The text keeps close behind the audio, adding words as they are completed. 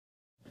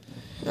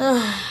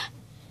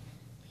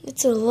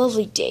It's a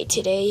lovely day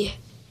today,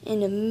 in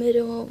the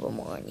middle of the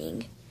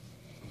morning.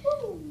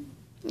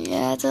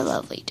 Yeah, it's a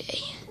lovely day.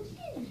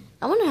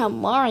 I wonder how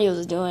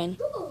Mario's doing.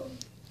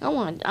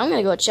 I'm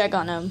gonna go check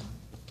on him.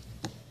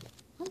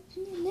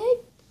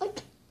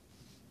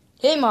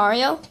 Hey,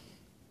 Mario.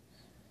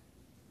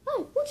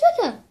 Hi, what's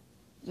that?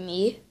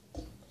 Me.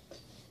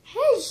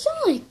 Hey,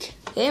 Sonic.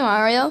 Hey,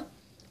 Mario.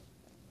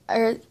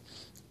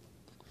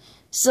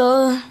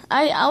 So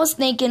I was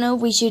thinking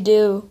we should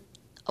do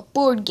a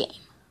board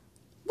game.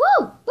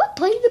 Whoa, we're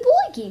playing the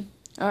board game.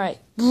 All right.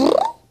 Hey, we're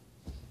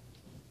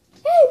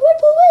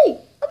playing.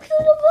 I'm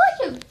trying to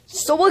play him.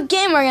 So what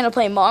game are we gonna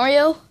play,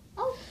 Mario?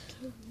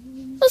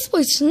 Let's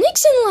play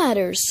Snakes and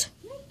Ladders.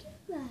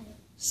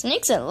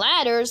 Snakes and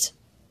Ladders?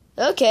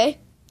 Okay.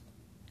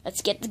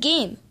 Let's get the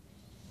game.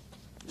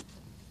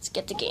 Let's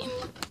get the game.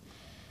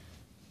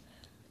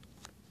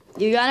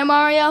 You got it,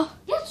 Mario?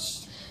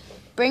 Yes.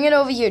 Bring it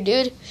over here,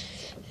 dude.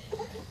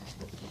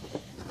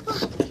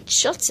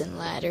 Chutes and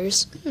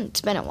Ladders.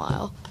 It's been a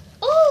while.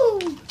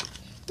 Oh,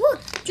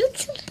 look, you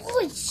two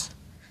boys.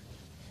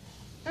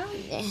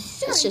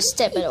 Let's just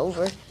step it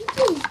over.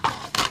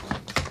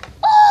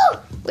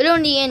 Oh! We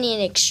don't need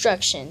any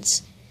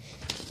instructions.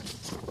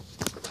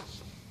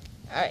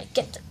 All right,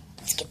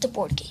 let's get the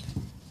board game.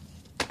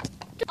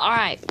 All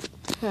right.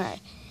 Oh,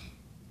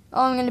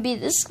 I'm gonna be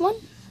this one.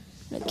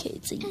 Okay,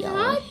 it's a And yellow.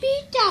 I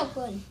beat that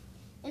one.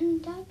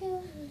 And that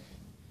one.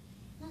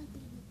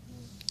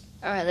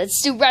 All right,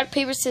 let's do rock,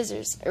 paper,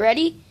 scissors.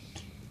 Ready?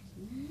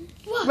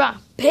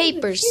 Rock,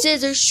 paper,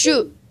 scissors,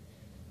 shoot.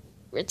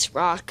 It's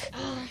rock.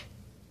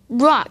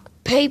 Rock,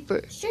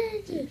 paper,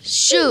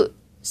 shoot.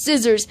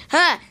 Scissors.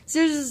 Ha!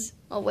 Scissors.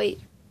 Oh,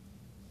 wait.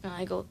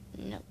 No,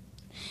 no.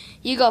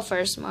 You go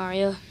first,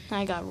 Mario.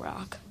 I got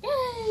rock.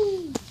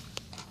 Yay!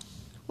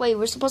 Wait,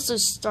 we're supposed to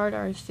start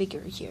our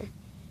figure here.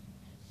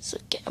 So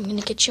I'm going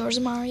to get yours,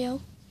 Mario.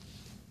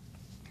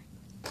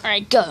 All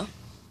right, go.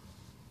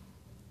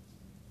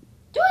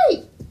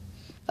 3.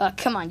 Oh,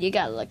 come on. You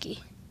got lucky.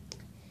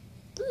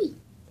 3.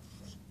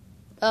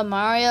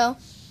 Mario,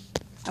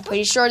 I'm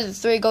pretty sure the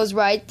 3 goes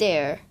right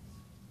there.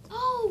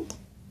 Oh.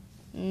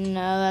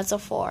 No, that's a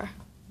 4.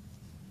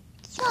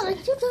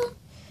 Sonic, you go.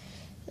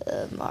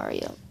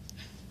 Mario.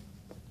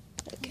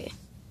 Okay.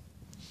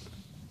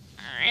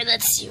 All right,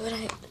 let's see what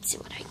I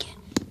get.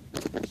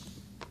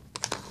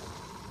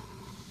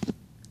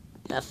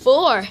 A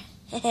 4.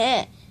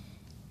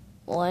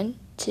 1,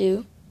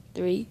 2,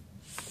 3,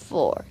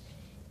 4.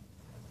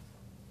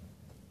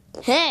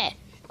 Hey,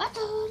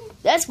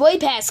 that's way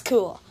past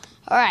cool.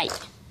 All right.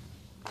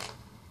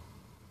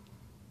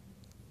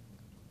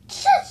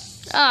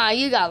 Yes. Ah,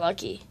 you got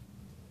lucky.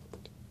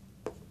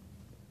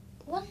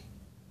 1.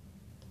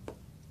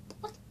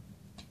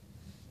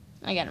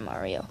 I got a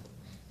Mario.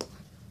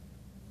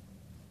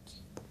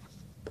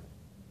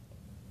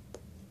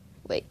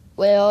 Wait,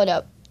 hold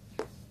up.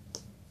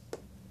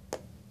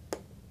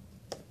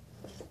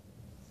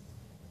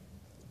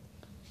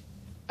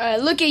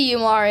 Alright, look at you,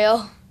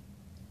 Mario.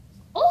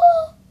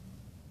 Oh.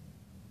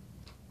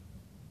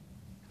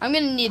 I'm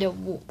gonna need a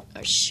or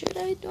should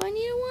I? Do I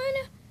need a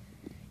 1?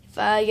 If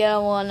I get a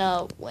 1,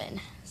 I'll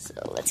win. So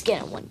let's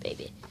get a 1,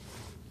 baby.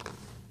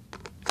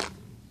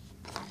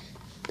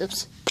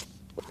 Oops.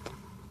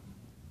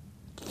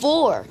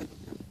 4.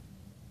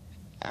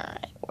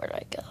 Alright, where do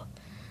I go?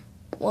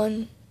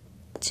 1,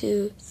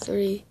 2,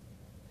 3,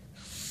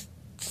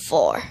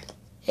 4.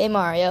 Hey,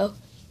 Mario.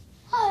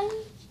 Hi.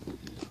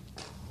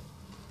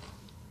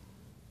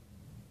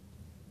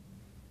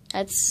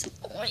 That's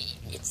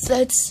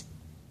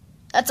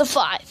a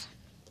 5.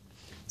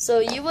 So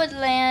you would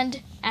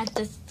land at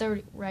the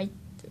 30, right?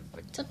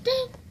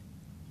 Something?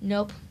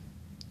 Nope.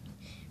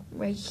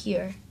 Right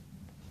here.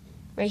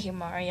 Right here,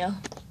 Mario.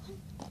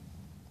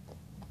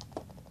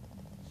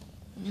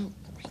 No,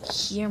 right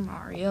here,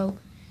 Mario.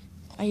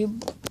 Are you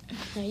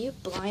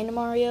blind,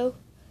 Mario?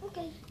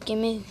 Okay. Give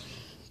me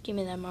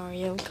that,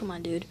 Mario. Come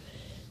on, dude.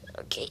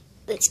 Okay,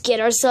 let's get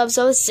ourselves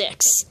a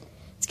 6.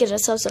 Let's get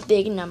ourselves a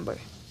big number.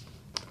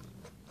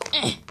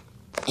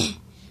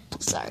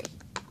 Sorry.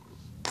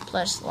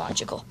 Plus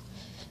logical.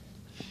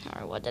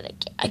 Alright, what did I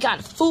get? I got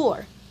a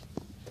 4.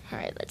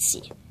 Alright, let's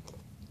see.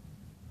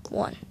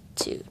 1,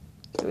 2,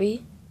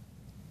 3,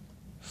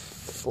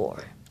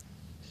 4.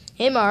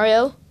 Hey,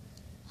 Mario.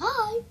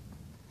 Hi.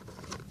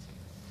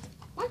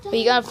 But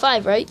you got a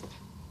 5, right?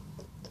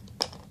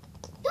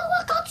 No,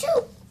 I got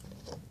you.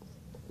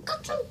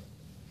 Got you.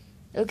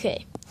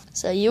 Okay.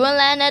 So you will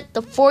land at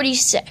the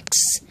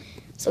 46.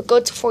 So go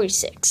to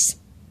 46.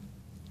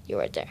 You're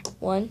right there.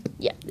 1.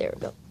 Yeah, there we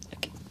go.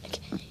 Okay.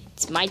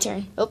 It's my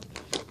turn. Oh.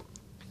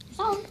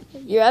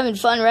 You're having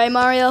fun, right,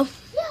 Mario?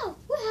 Yeah,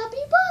 we're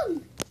having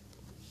fun.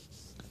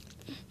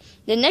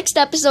 The next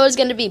episode is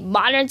going to be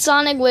Modern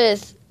Sonic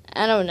with,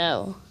 I don't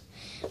know.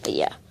 But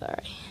yeah,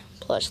 alright.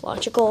 Plus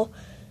logical.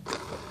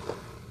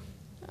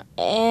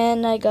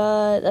 And I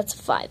got, that's a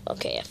 5.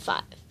 Okay, a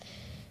 5.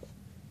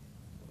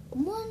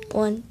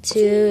 1,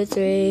 2,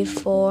 3,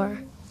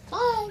 4.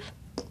 5.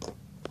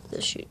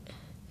 Shoot.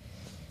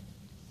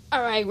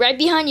 Alright, right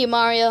behind you,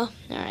 Mario.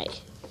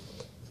 Alright.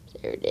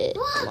 There it is,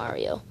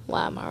 Mario.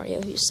 Wow,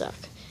 Mario, you suck.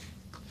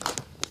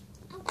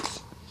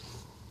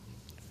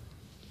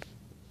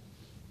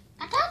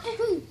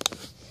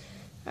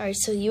 Alright,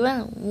 so you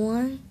went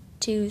 1,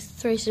 2,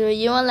 3. So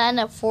you will land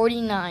at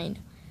 49.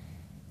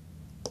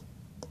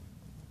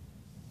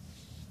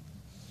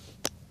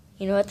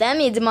 You know what that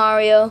means,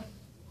 Mario?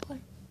 What?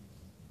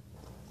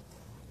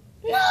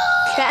 No!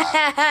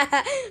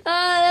 Oh,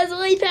 that's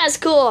way past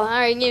cool.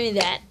 Alright, give me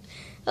that.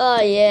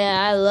 Oh,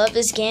 yeah, I love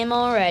this game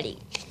already.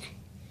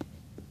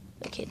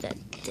 Okay, that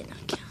did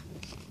not count.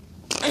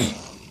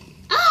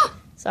 Ah!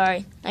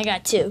 Sorry, I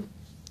got 2.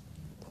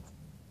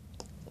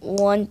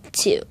 1,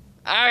 2.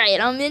 Alright,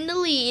 I'm in the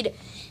lead.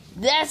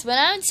 That's what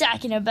I'm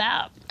talking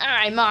about.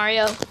 Alright,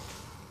 Mario.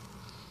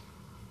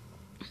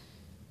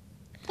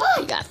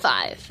 I got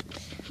 5.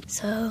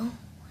 So,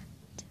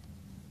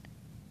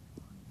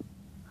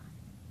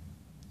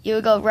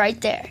 you go right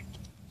there.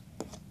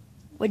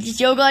 Would you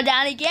still go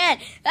down again?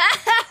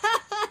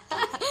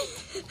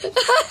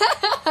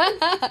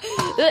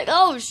 Like,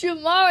 oh,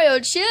 shoot, Mario,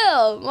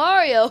 chill.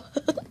 Mario.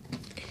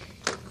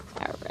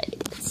 Alright,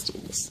 let's do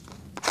this.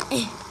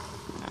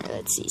 Alright,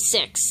 let's see.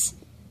 6.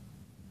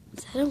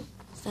 Is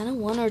that a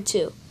 1 or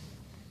 2?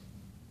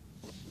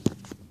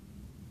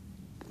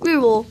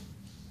 Reroll.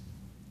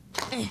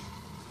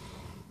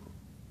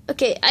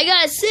 Okay, I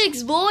got a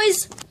 6,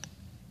 boys.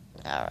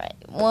 Alright,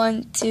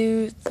 1,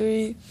 2,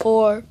 3,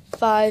 4,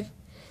 5,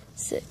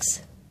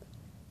 6.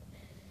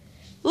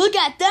 Look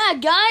at that,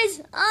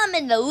 guys. I'm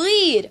in the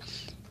lead.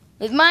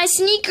 With my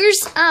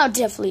sneakers, I'll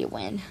definitely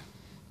win.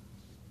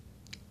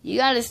 You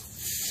gotta...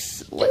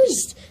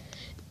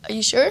 Are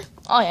you sure?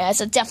 Oh, yeah,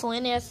 it's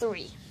definitely a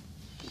 3.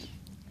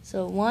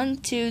 So 1,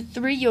 2,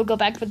 3. You'll go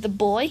back with the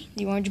boy,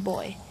 the orange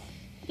boy.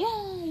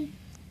 Yay!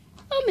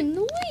 I'm in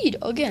the lead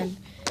again.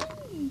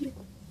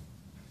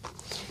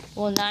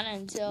 Well, not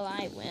until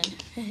I win.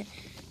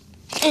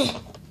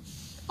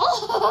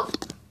 Oh!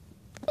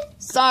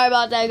 Sorry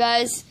about that,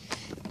 guys.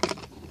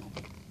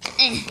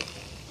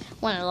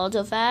 Went a little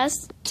too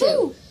fast.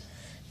 2.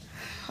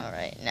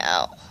 Alright,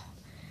 now.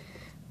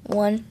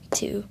 1,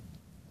 2.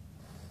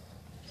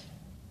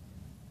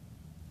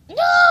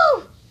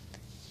 No!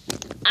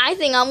 I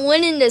think I'm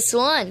winning this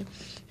one.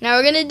 Now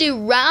we're gonna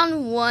do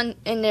round 1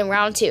 and then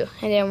round 2.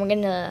 And then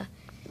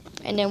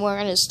we're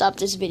gonna stop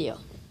this video.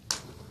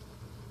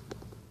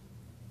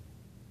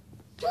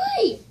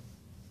 3.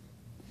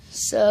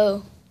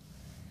 So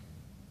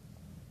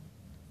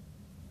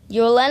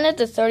you'll land at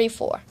the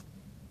 34.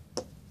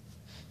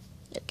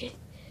 Okay.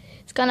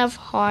 It's kind of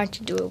hard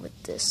to do it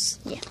with this.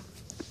 Yeah.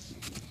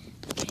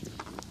 Okay.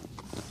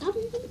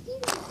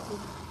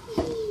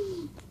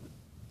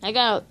 I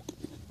got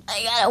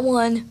a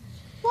 1.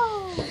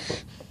 Whoa.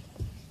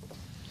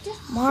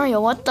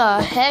 Mario, what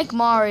the heck,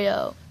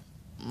 Mario?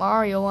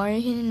 Mario, why are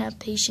you hitting that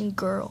patient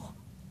girl?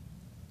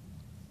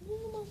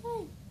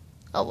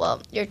 Oh,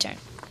 well, your turn.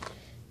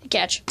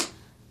 Catch.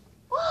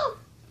 Whoa.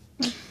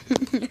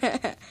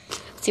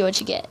 See what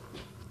you get.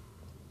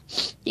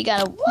 You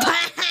got a...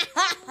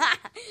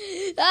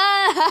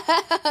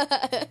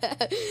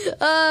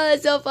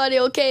 It's so funny.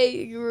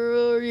 Okay,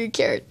 your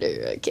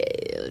character.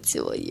 Okay, let's see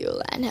what you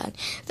land on.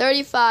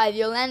 35.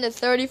 You'll land at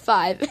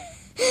 35.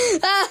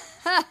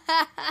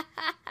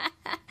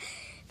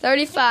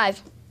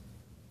 35.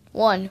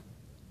 1.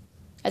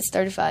 That's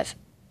 35.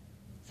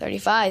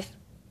 35.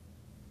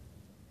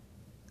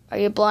 Are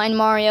you blind,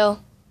 Mario?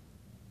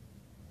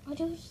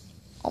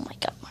 Oh my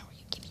god, Mario,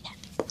 give me that.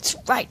 That's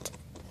right.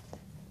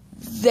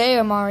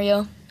 There,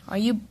 Mario. Are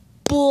you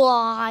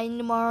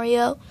blind,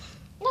 Mario?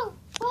 No.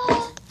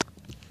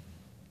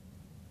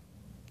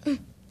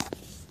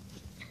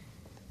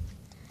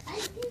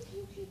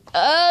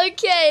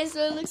 Okay,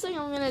 so it looks like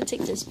I'm gonna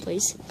take this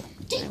place.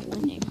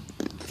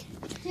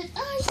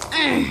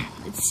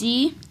 Let's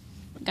see.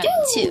 I got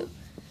 2.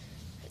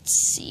 Let's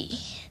see.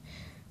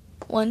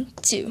 1,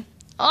 2.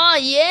 Oh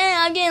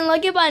yeah, I'm getting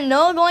lucky by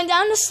Noah going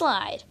down the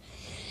slide.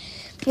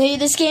 Maybe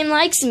this game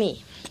likes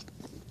me.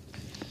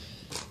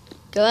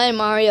 Go ahead,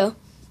 Mario.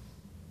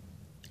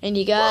 And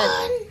you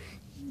got...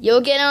 You'll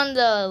get on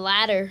the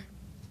ladder.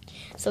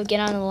 So get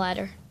on the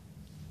ladder.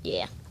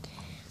 Yeah.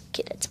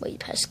 Okay, that's way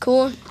past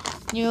cool.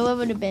 You know what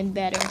would have been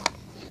better?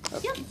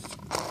 Okay. Yep.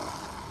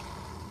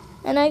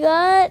 And I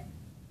got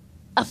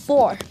a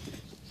 4.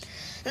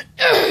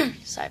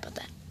 Sorry about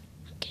that.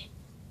 Okay.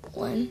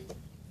 1,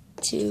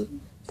 2,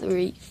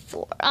 3,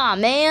 4. Aw,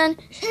 man.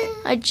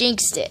 I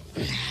jinxed it.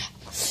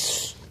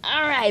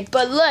 Alright,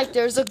 but look,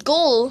 there's a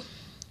goal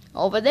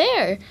over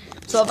there.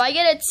 So if I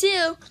get a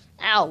 2,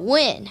 I'll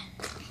win.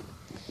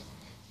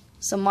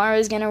 So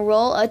Mario's gonna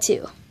roll a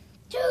 2.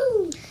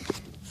 2.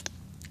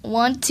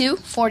 1, 2,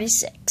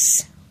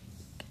 46.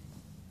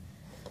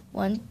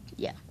 1,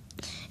 yeah.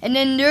 And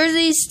then there's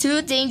these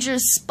 2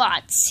 dangerous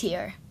spots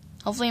here.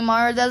 Hopefully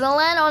Mario doesn't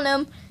land on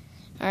them.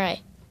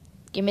 Alright.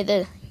 Give me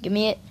it. Give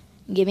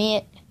me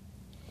it.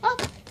 Oh.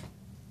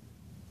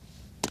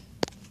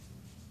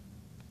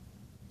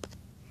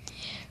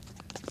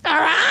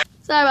 Alright.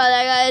 Sorry about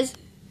that, guys.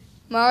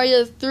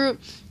 Mario threw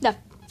that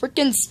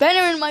freaking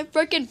spinner in my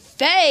freaking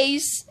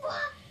face.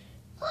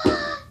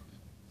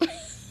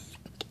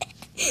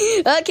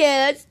 Okay,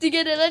 let's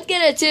get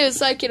a 2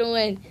 so I can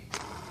win.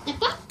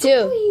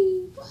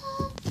 2.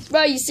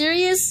 Bro, you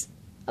serious?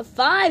 A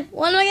 5?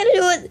 What am I gonna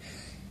do with?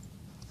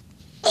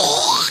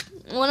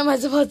 What am I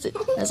supposed to?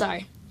 Oh,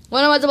 sorry.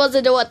 What am I supposed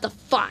to do with the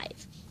 5?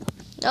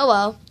 Oh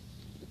well.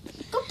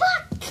 Go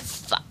back.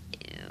 5.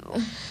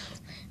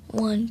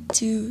 1,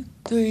 2,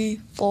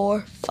 3,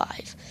 4,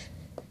 5.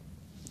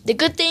 The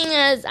good thing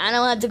is I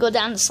don't have to go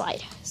down the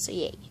slide. So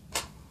yay.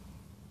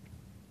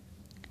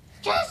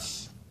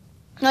 Yes.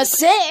 A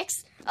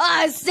 6.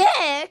 A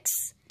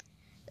 6.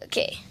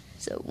 Okay.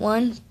 So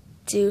 1,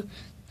 2,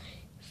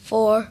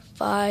 4,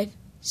 5,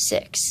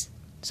 6.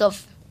 So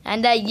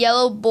and that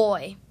yellow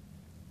boy.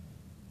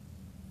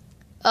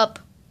 Up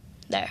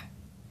there.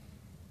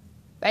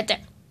 Right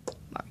there.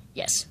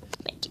 Yes.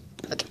 Thank you.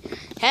 Okay.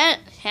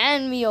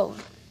 Hand me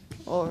over.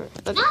 Or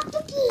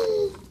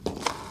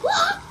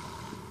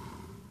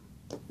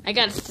I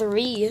got a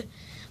 3.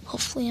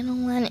 Hopefully I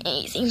don't land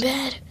anything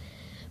bad.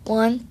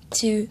 1,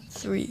 2,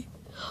 3.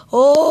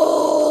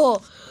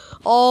 Oh!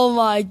 Oh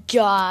my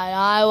god.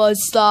 I was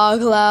so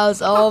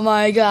close. Oh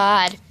my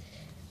god.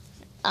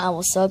 I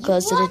was so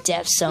close to the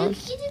death zone.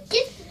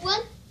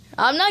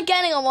 I'm not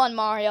getting a 1,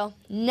 Mario.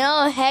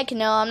 No, heck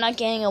no. I'm not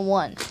getting a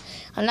 1.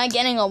 I'm not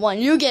getting a 1.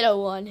 You get a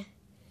 1.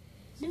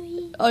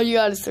 3. Oh, you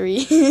got a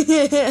 3.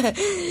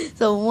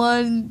 So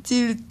 1,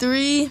 2,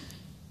 3.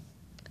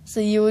 So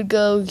you would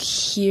go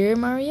here,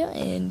 Mario,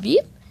 and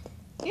beep.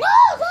 No,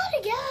 not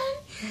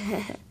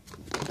again.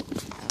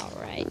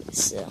 Alright,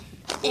 so.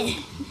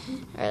 Alright,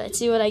 let's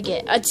see what I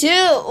get. A 2.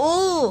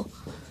 Ooh.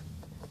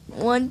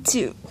 1,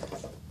 2.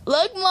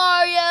 Look,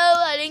 Mario,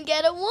 I didn't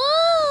get a 1.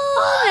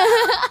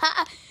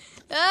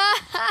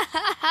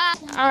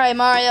 Alright,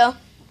 Mario.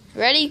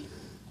 Ready?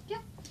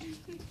 Yep.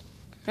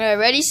 Alright,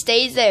 ready?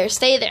 Stay there.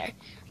 Stay there.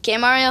 Okay,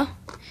 Mario?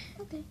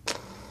 Okay.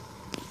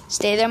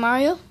 Stay there,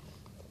 Mario?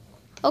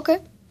 Okay.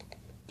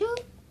 2.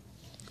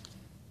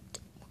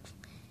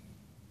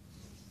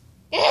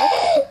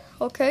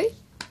 Okay.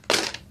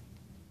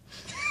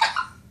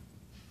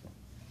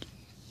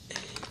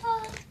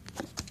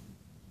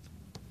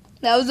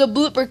 That was a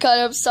blooper cut.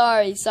 I'm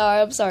sorry.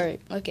 I'm sorry.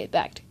 Okay,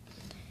 back.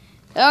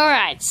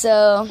 Alright,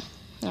 so.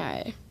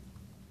 Alright.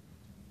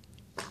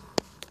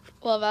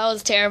 Well, that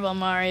was terrible,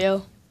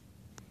 Mario.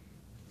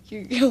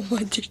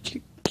 What did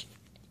you get?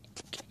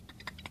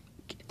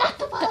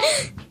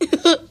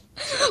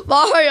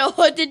 Mario,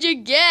 what did you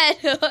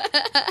get?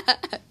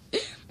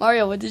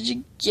 Mario, what did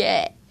you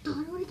get?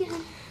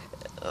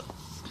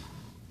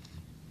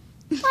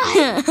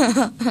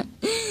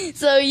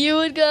 So you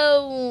would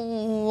go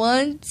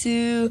 1,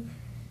 2,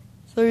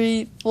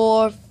 3,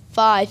 4,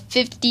 5,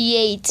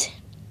 58.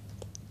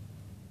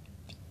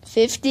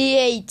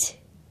 58.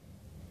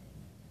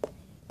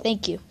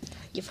 Thank you.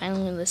 You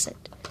finally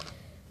listened.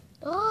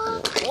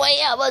 Oh, wait,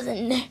 I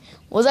wasn't.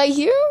 Was I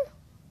here?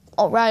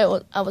 Oh, right,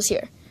 I was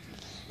here.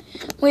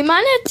 We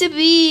might have to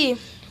be.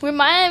 We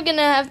might have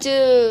gonna have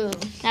to.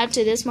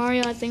 After this,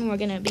 Mario, I think we're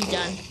gonna be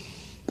done.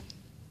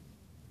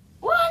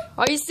 What?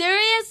 Are you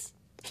serious?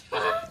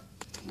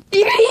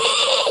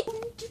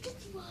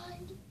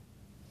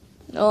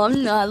 No,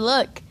 I'm not.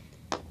 Look.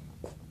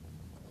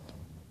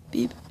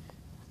 Beep.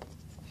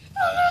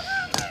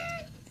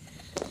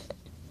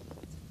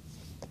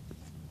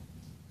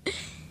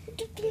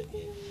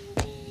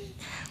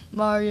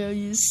 Mario,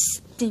 you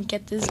stink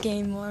at this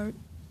game, Mario.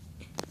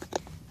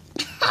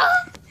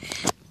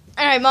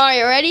 Alright,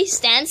 Mario, ready?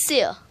 Stand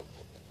still.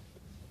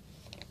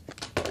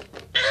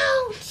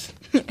 Ouch!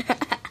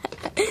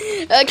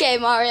 Okay,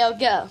 Mario,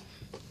 go.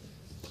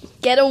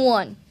 Get a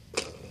 1.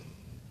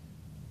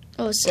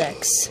 Oh,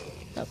 6.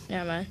 Oh,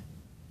 never mind.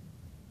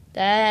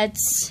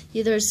 That's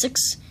either a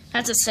 6.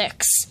 That's a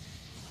 6.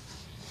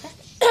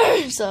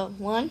 So,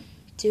 1,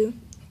 2,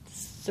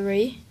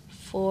 3,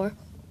 4,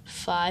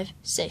 5,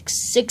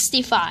 6.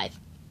 65.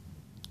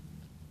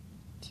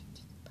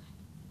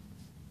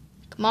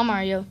 Come on,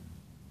 Mario.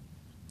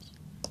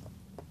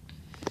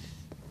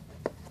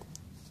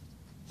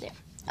 There.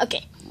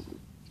 Okay.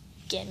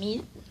 Get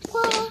me.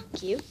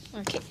 Thank you.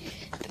 Okay.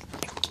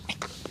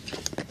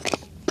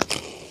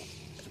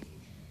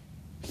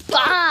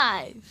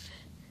 5.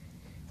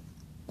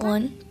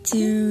 1,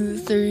 2,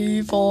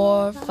 3,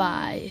 4,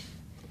 5.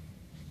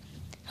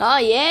 Oh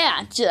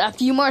yeah, just a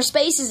few more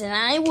spaces and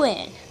I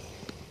win.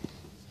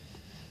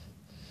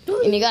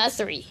 And you got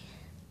 3.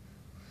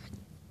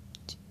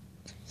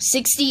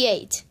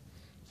 68.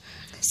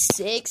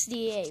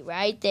 68,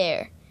 right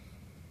there.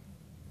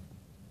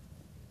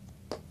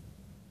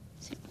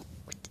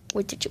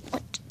 What did you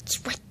want? It's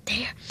right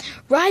there.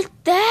 Right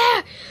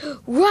there!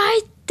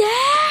 Right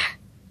there!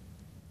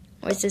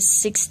 Where's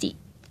this 60?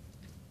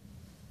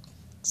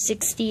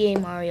 68,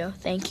 Mario.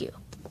 Thank you.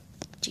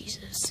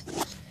 Jesus.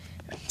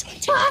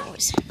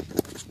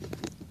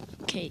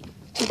 Okay.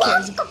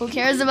 Who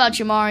cares about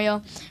you,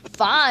 Mario?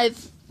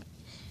 5.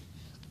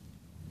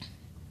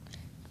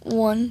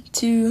 1,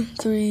 2,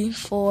 3,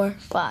 4,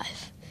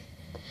 5.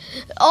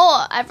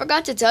 Oh, I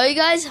forgot to tell you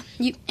guys.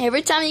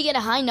 Every time you get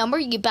a high number,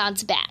 you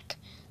bounce back.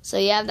 So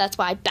yeah, that's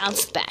why I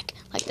bounced back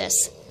like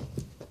this.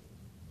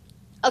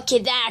 Okay,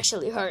 that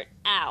actually hurt.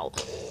 Ow.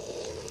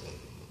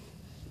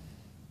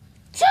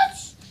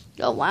 Chutes.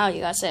 Oh wow,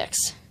 you got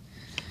 6.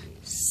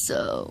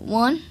 So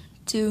 1,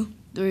 2,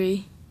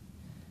 3,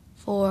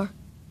 4,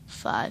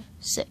 5,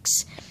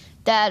 6.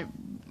 That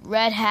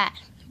red hat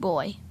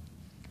boy.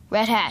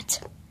 Red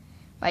hat.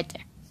 Right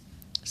there.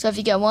 So if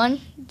you get 1,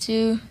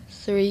 2,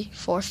 3,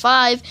 4,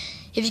 5.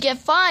 If you get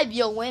 5,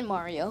 you'll win,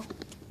 Mario.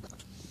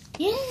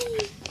 Yay.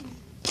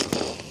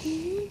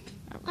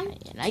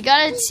 Alright, and I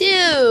got a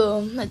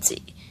 2. Let's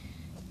see.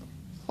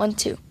 1,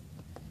 2.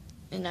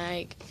 And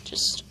I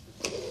just...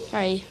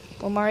 Alright,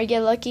 will Mario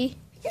get lucky?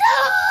 No!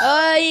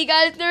 Oh, you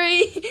got a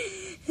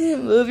 3.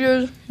 Move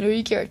your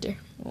character.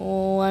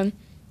 1,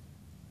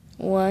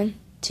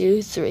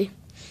 2, 3.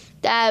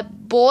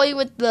 That boy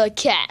with the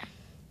cat.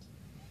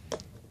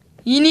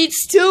 You need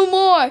 2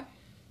 more.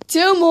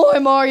 2 more,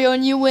 Mario,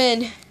 and you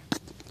win.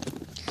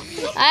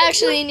 I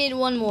actually need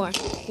 1 more.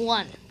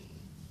 1.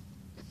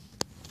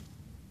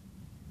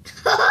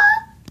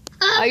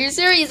 Are you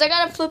serious? I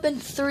gotta flip in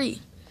 3.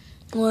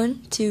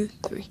 1, 2,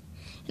 3.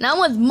 And I'm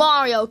with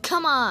Mario.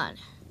 Come on.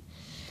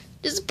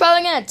 This is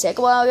probably gonna take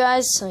a while,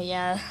 guys. So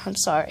yeah, I'm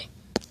sorry.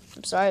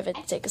 I'm sorry if it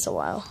takes us a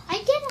while. I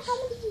get how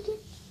many you get?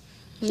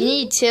 You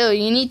need 2.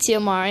 You need 2,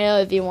 Mario,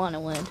 if you want to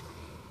win.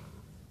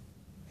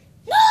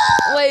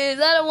 No! Wait, is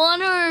that a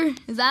 1 or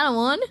is that a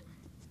 1?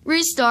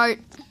 Restart.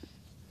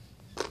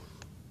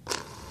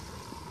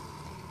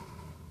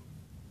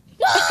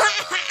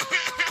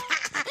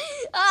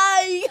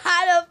 I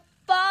got a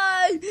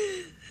 5.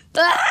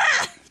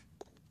 Ah!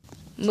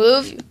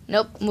 Move.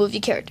 Nope. Move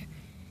your character.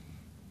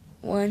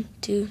 1,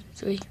 2,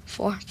 3,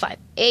 4, 5.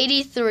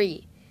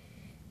 83.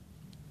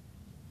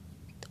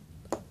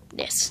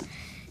 Yes.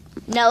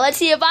 Now let's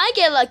see if I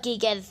get lucky.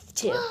 Get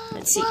 2.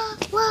 Let's see.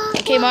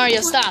 Okay,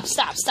 Mario, stop. Let's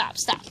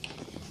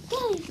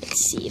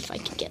see if I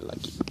can get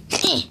lucky.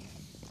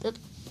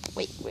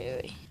 Wait.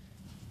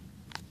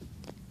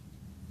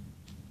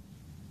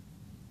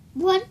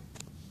 1.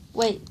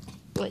 Wait.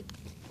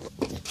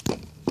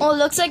 Oh, it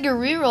looks like a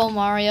reroll,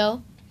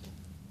 Mario.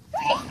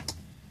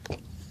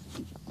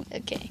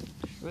 Okay,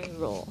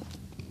 reroll.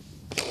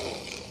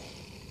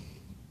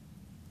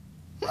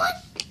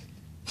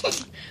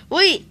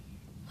 Wait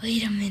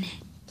a minute.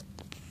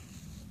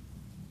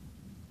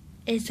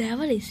 Is that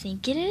what I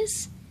think it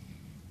is?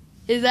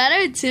 Is that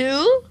a 2?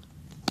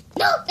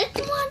 No, it's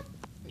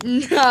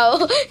 1.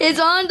 No, it's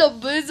on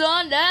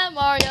that,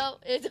 Mario.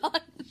 It's on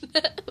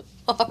that,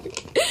 Mario.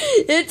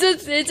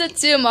 It's a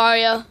 2,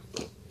 Mario.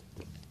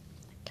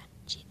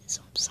 Jesus,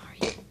 I'm sorry.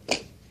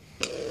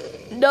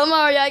 No,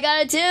 Mario, I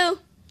got a 2.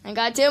 I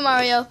got 2,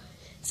 Mario.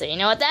 So you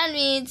know what that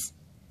means.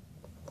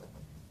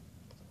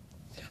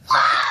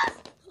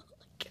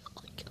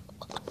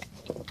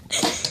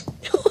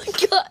 Oh my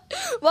god.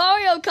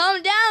 Mario,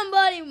 calm down,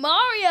 buddy.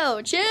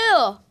 Mario,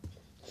 chill.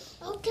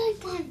 Okay,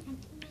 fine.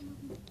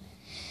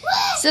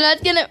 So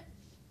that's gonna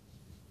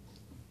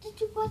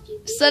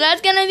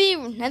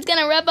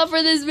wrap up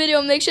for this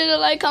video. Make sure to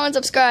like, comment,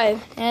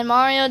 subscribe. And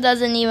Mario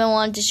doesn't even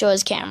want to show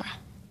his camera.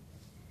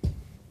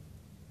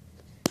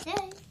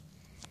 Hey.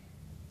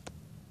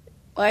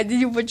 Why did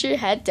you put your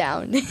head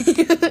down? Hey!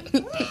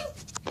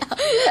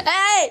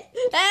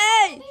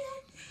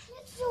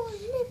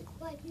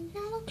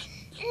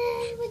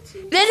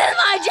 This is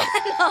my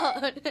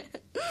channel.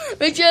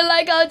 Make sure to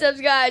like, comment,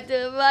 subscribe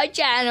to my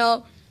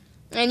channel.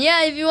 And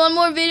yeah, if you want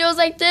more videos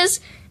like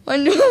this,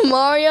 when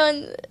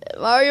Mario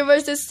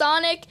versus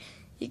Sonic,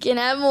 you can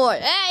have more.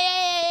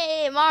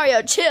 Hey,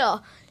 Mario,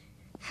 chill.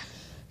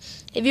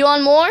 If you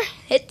want more,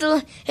 hit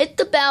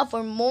the bell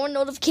for more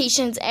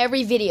notifications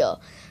every video.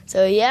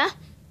 So yeah,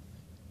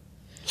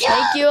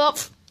 thank you up.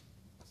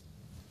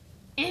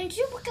 And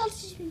super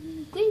guys,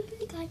 great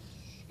big guy.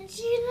 And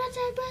see you next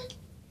time. Bye.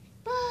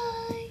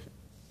 Bye.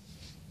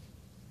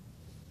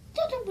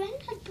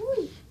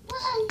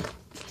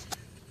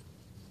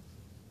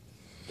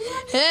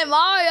 Hey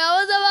Mario,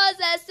 I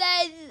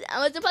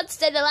was supposed to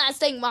say the last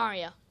thing,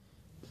 Mario.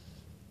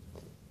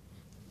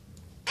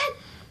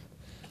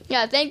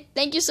 Yeah,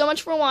 thank you so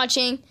much for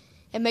watching,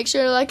 and make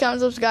sure to like,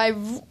 comment, subscribe,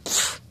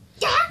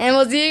 and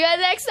we'll see you guys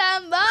next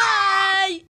time. Bye.